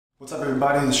What's up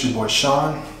everybody, this is your boy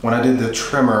Sean. When I did the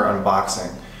trimmer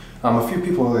unboxing, a few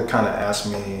people that kind of asked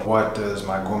me what does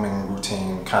my grooming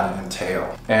routine kind of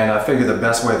entail. And I figured the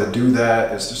best way to do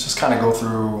that is to just kind of go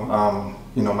through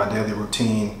my daily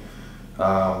routine,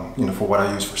 for what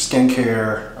I use for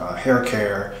skincare, hair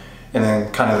care, and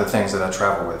then kind of the things that I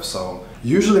travel with. So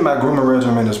usually my grooming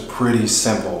regimen is pretty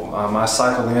simple. I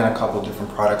cycle in a couple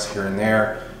different products here and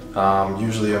there.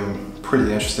 Usually I'm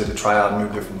pretty interested to try out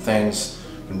new different things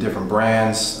from different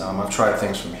brands. I've tried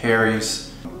things from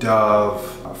Harry's,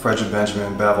 Dove,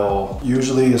 Regimen, Bevel.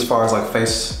 Usually as far as like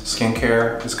face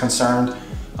skincare is concerned,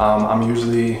 I'm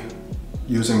usually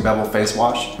using Bevel face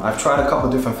wash. I've tried a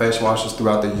couple different face washes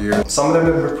throughout the year. Some of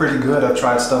them have been pretty good. I've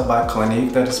tried stuff by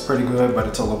Clinique that is pretty good, but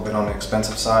it's a little bit on the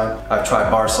expensive side. I've tried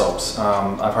bar soaps.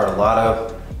 I've heard a lot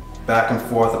of back and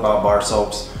forth about bar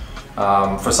soaps.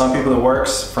 For some people it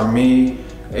works. For me,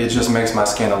 it just makes my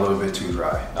skin a little bit too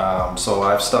dry. So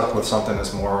I've stuck with something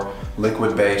that's more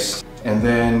liquid based. And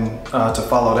then to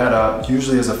follow that up,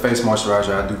 usually as a face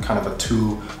moisturizer, I do kind of a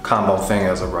two combo thing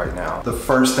as of right now. The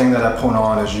first thing that I put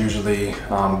on is usually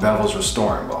Bevel's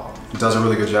Restoring Balm. It does a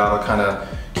really good job of kind of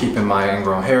keeping my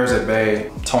ingrown hairs at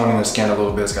bay, toning the skin a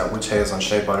little bit. It's got witch hazel and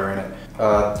shea butter in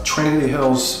it. Trinity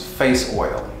Hills Face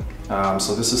Oil.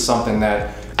 So this is something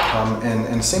that,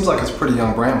 and it seems like it's a pretty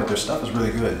young brand, but their stuff is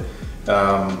really good.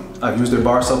 I've used their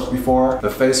bar soaps before. The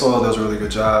face oil does a really good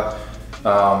job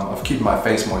of keeping my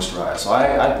face moisturized. So I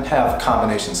have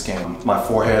combination skin. My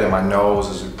forehead and my nose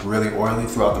is really oily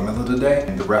throughout the middle of the day,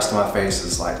 and the rest of my face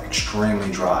is like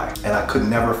extremely dry. And I could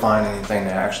never find anything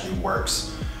that actually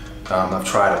works. I've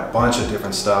tried a bunch of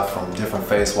different stuff from different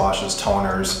face washes,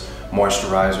 toners,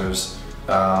 moisturizers,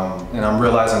 and I'm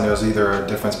realizing there's either a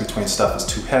difference between stuff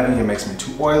that's too heavy and makes me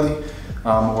too oily,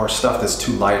 or stuff that's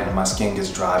too light and my skin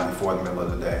gets dry before the middle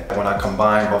of the day. When I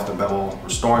combine both the Bevel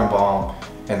Restoring Balm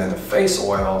and then the face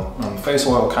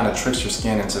oil kind of tricks your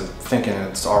skin into thinking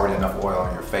it's already enough oil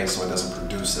on your face so it doesn't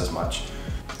produce as much.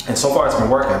 And so far it's been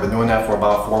working. I've been doing that for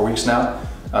about 4 weeks now,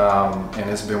 and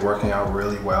it's been working out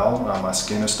really well. My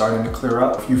skin is starting to clear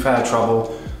up. If you've had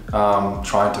trouble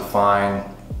trying to find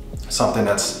something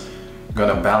that's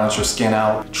gonna balance your skin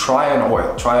out, try an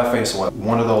oil, try a face oil.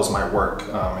 One of those might work,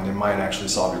 and it might actually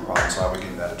solve your problem, so I would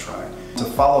give that a try. To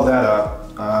follow that up,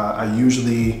 I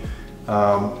usually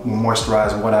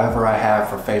moisturize whatever I have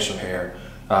for facial hair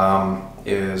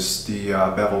is the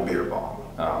Bevel Beard Balm.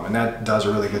 And that does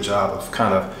a really good job of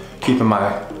kind of keeping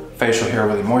my facial hair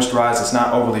really moisturized. It's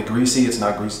not overly greasy, it's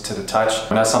not greasy to the touch.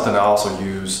 And that's something I also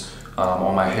use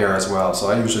on my hair as well. So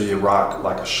I usually rock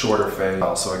like a shorter fade,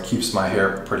 so it keeps my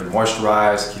hair pretty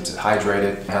moisturized, keeps it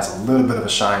hydrated. It has a little bit of a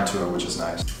shine to it, which is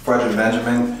nice.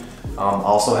 Regimen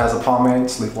also has a pomade,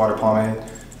 sleep water pomade.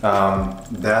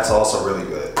 That's also really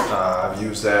good. I've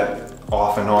used that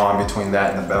off and on between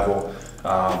that and the Bevel,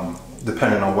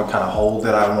 depending on what kind of hold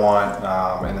that I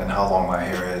want, and then how long my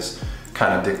hair is,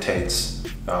 kind of dictates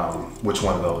which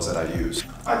one of those that I use.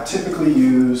 I typically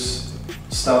use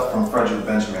stuff from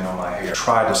Regimen on my hair.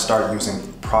 Try to start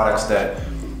using products that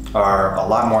are a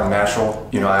lot more natural.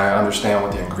 I understand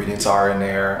what the ingredients are in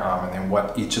there, and then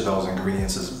what each of those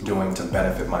ingredients is doing to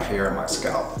benefit my hair and my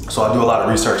scalp. So I do a lot of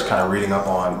research, kind of reading up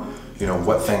on,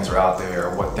 what things are out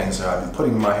there, what things that I've been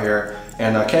putting in my hair.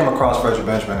 And I came across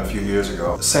Regimen a few years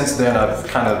ago. Since then,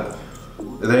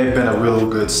 they've been a real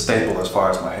good staple as far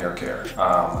as my hair care.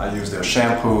 I use their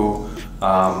shampoo,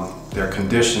 their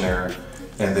conditioner,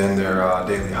 and then their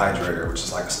daily hydrator, which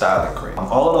is like a styling cream.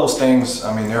 All of those things,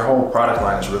 their whole product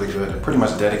line is really good. They're pretty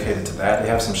much dedicated to that. They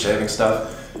have some shaving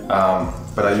stuff,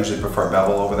 but I usually prefer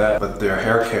Bevel over that. But their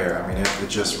hair care, it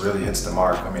just really hits the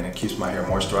mark. It keeps my hair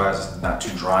moisturized, not too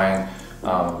drying,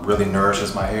 really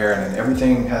nourishes my hair, and then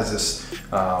everything has this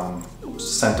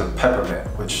scent of peppermint,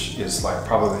 which is like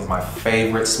probably my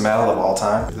favorite smell of all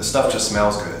time. The stuff just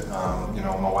smells good.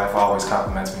 My wife always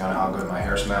compliments me on how good my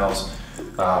hair smells.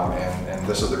 And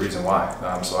this is the reason why.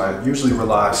 So I usually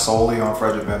rely solely on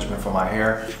Regimen for my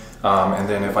hair, and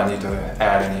then if I need to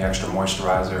add any extra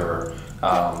moisturizer or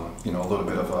a little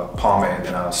bit of a pomade,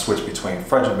 then I'll switch between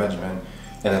Regimen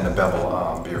and then the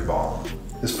Bevel Beard Balm.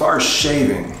 As far as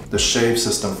shaving, the shave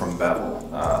system from Bevel,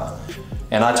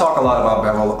 and I talk a lot about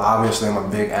Bevel. Obviously, I'm a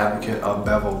big advocate of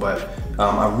Bevel, but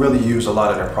I really use a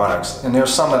lot of their products, and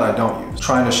there's some that I don't use.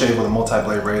 Trying to shave with a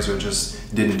multi-blade razor just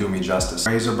didn't do me justice.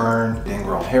 Razor burn,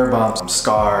 ingrown hair bumps,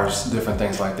 scars, different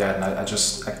things like that, and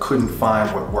I couldn't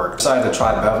find what worked. Decided to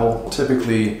try Bevel.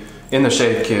 Typically, in the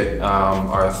shave kit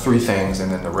are 3 things,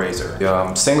 and then the razor.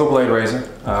 Single blade razor,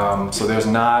 so there's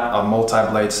not a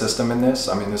multi-blade system in this.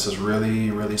 This is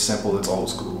really, really simple. It's old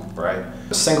school, right?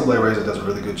 The single blade razor does a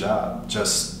really good job,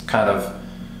 just kind of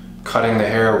cutting the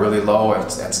hair really low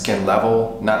at skin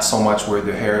level, not so much where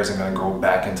the hair isn't going to grow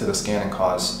back into the skin and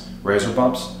cause razor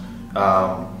bumps.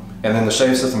 And then the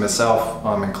shave system itself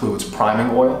includes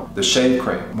priming oil, the shave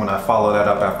cream. When I follow that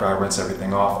up after I rinse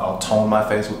everything off, I'll tone my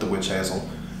face with the witch hazel,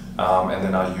 and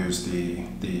then I'll use the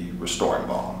restoring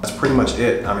balm. That's pretty much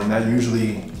it. I mean, that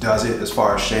usually does it as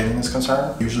far as shaving is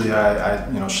concerned. Usually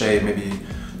I shave maybe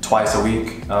twice a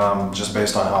week, just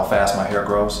based on how fast my hair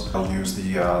grows. I'll use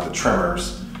the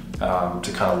trimmers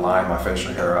to kind of line my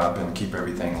facial hair up and keep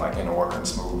everything like in order and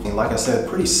smooth. And like I said,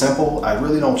 pretty simple. I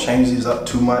really don't change these up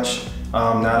too much.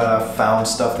 Now that I've found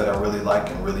stuff that I really like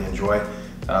and really enjoy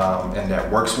and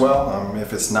that works well,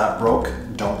 if it's not broke,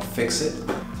 don't fix it.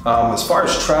 As far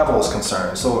as travel is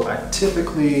concerned, so I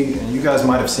typically, and you guys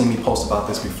might have seen me post about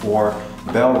this before,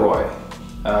 Belroy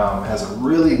has a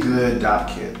really good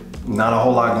Dopp kit. Not a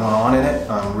whole lot going on in it,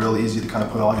 real easy to kind of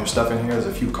put all your stuff in here. There's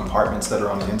a few compartments that are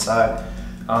on the inside.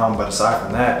 But aside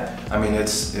from that, I mean,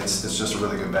 it's just a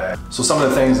really good bag. So some of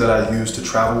the things that I use to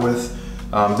travel with,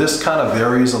 this kind of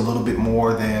varies a little bit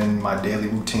more than my daily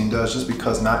routine does, just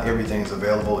because not everything is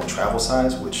available in travel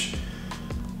size, which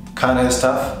kind of is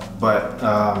tough. But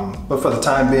for the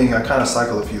time being, I kind of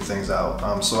cycle a few things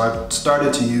out. So I've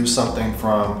started to use something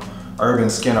from Urban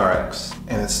Skin RX,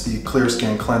 and it's the Clear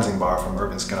Skin Cleansing Bar from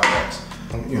Urban Skin RX.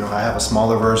 You know, I have a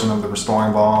smaller version of the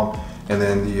Restoring Balm, and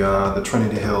then the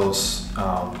Trinity Hills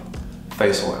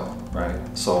face oil, right?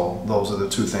 So those are the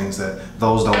two things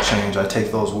those don't change. I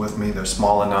take those with me. They're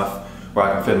small enough where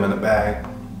I can fit them in the bag,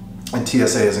 and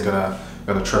TSA isn't gonna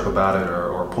trip about it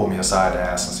or pull me aside to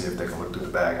ask and see if they can look through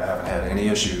the bag. I haven't had any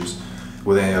issues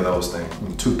with any of those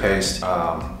things. Toothpaste,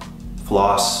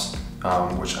 floss,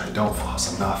 which I don't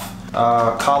floss enough.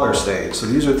 Collar stays. So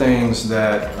these are things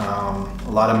that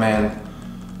a lot of men,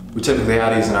 we typically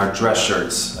have these in our dress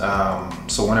shirts.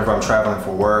 So whenever I'm traveling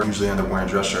for work, I usually end up wearing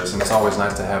dress shirts, and it's always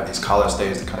nice to have these collar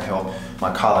stays to kind of help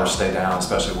my collar stay down,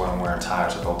 especially when I'm wearing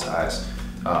ties or bow ties.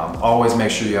 Always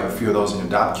make sure you have a few of those in your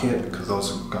Dopp kit, because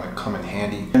those are going to come in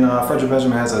handy. And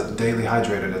Regimen has a daily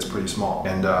hydrator that's pretty small,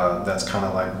 and that's kind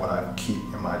of like what I keep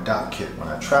in my Dopp kit when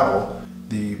I travel.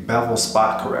 The Bevel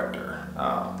Spot Corrector.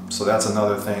 So that's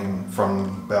another thing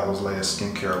from Bevel's latest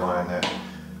skincare line that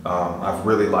I've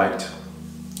really liked.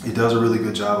 It does a really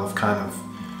good job of kind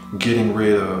of getting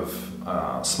rid of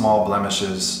small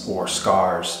blemishes or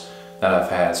scars that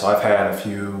I've had. So I've had a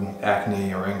few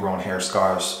acne or ingrown hair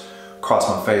scars across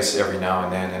my face every now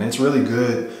and then, and it's really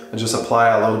good. I just apply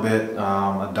a little bit,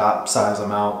 a dot size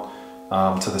amount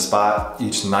to the spot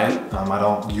each night. I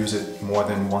don't use it more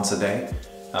than once a day,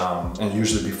 and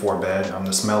usually before bed.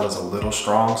 The smell is a little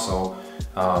strong, so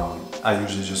I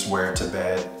usually just wear it to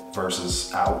bed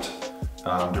versus out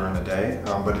during the day.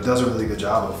 But it does a really good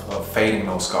job of fading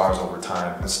those scars over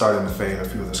time. It's starting to fade a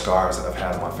few of the scars that I've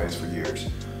had on my face for years.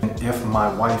 If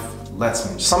my wife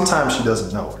lets me, sometimes she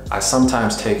doesn't know, I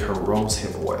sometimes take her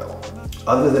rosehip oil.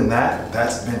 Other than that,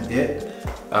 that's been it.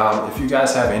 If you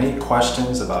guys have any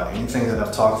questions about anything that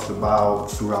I've talked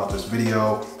about throughout this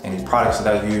video, any products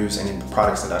that I use, any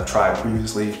products that I've tried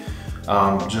previously,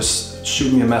 just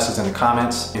shoot me a message in the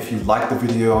comments. If you like the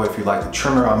video, if you like the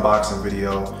trimmer unboxing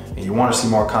video, and you want to see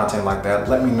more content like that,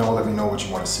 let me know what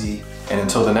you want to see. And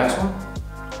until the next one,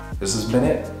 this has been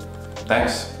it.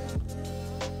 Thanks.